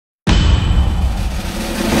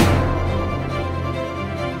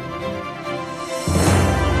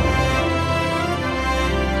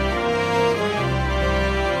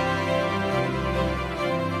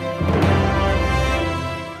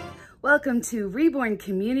Welcome to Reborn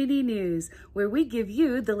Community News, where we give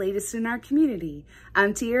you the latest in our community.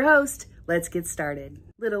 I'm T, your host. Let's get started.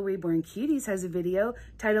 Little Reborn Cuties has a video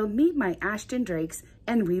titled Meet My Ashton Drakes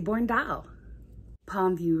and Reborn Doll.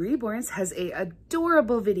 Palmview Reborns has a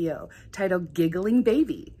adorable video titled Giggling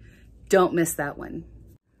Baby. Don't miss that one.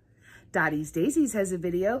 Dottie's Daisies has a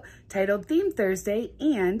video titled Theme Thursday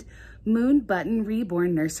and Moon Button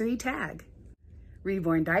Reborn Nursery Tag.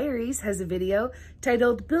 Reborn Diaries has a video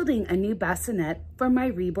titled Building a New Bassinet for My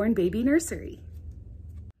Reborn Baby Nursery.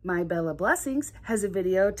 My Bella Blessings has a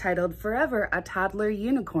video titled Forever a Toddler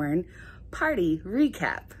Unicorn Party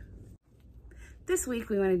Recap. This week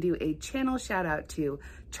we want to do a channel shout out to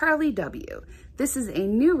Charlie W. This is a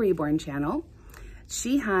new Reborn channel.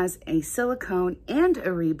 She has a silicone and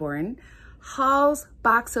a reborn, hauls,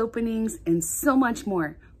 box openings, and so much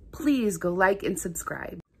more. Please go like and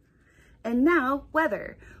subscribe. And now,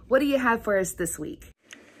 weather. What do you have for us this week?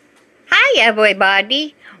 Hi,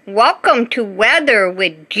 everybody. Welcome to Weather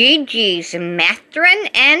with Gigi's Matron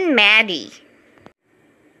and Maddie.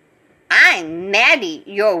 I'm Maddie,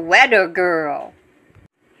 your weather girl.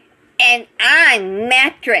 And I'm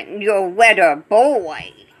Matron, your weather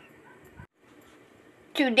boy.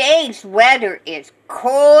 Today's weather is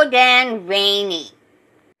cold and rainy.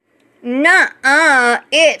 Nuh-uh,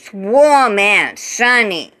 it's warm and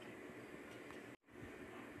sunny.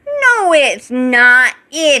 No, it's not.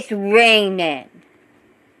 It's raining.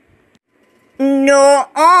 No,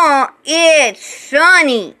 it's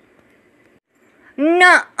sunny.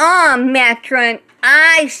 Nuh-uh, Matron.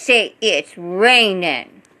 I say it's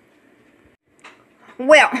raining.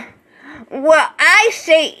 Well, I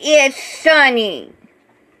say it's sunny.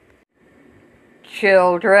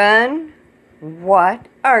 Children, what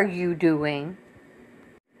are you doing?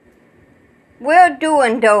 We're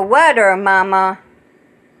doing the weather, Mama.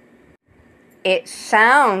 It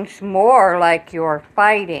sounds more like you're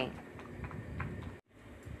fighting.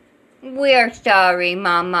 We're sorry,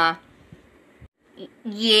 Mama.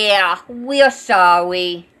 Yeah, we're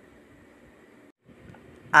sorry.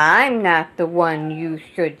 I'm not the one you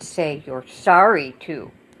should say you're sorry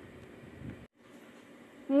to.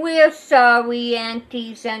 We're sorry,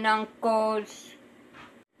 aunties and uncles.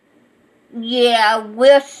 Yeah,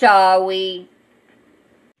 we're sorry.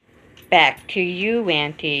 Back to you,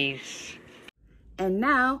 aunties. And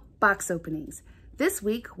now, box openings. This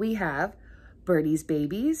week we have Birdie's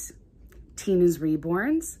Babies, Tina's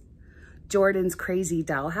Reborns, Jordan's Crazy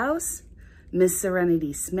Dollhouse, Miss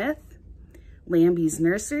Serenity Smith, Lambie's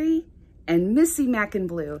Nursery, and Missy Mac and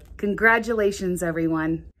Blue. Congratulations,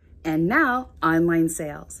 everyone. And now, online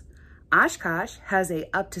sales. Oshkosh has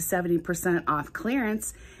a up to 70% off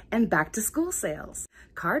clearance and back to school sales.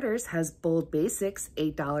 Carter's has Bold Basics,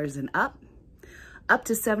 $8 and up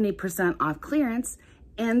to 70% off clearance,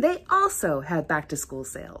 and they also have back to school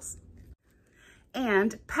sales.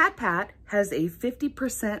 And Pat Pat has a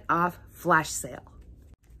 50% off flash sale.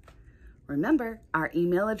 Remember, our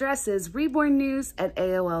email address is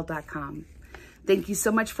rebornnews@aol.com. Thank you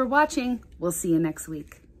so much for watching. We'll see you next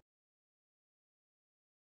week.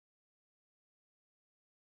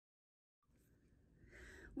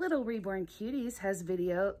 Little Reborn Cuties has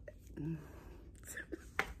video.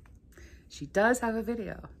 She does have a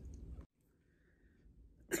video.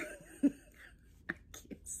 I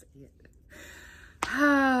can't say it.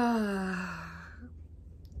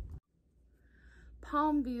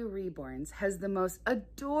 Palmview Reborns has the most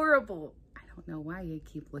adorable, I don't know why you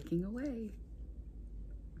keep looking away.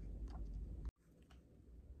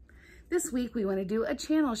 This week we want to do a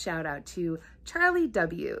channel shout out to Charlie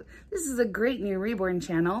W. This is a great new Reborn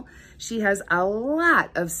channel. She has a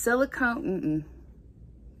lot of silicone,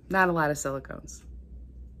 not a lot of silicones.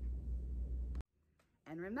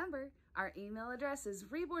 And remember, our email address is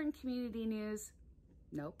reborncommunitynews.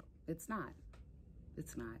 Nope, it's not.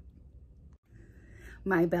 It's not.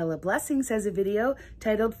 My Bella Blessings has a video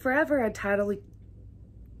titled Forever a Toddler.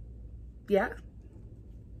 Yeah?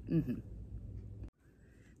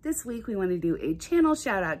 This week we want to do a channel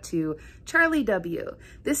shout out to Charlie W.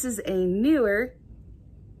 This is a newer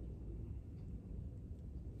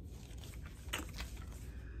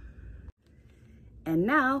And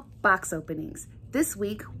now, box openings. This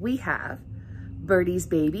week we have Birdie's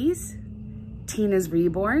Babies, Tina's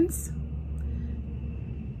Reborns,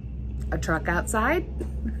 a truck outside,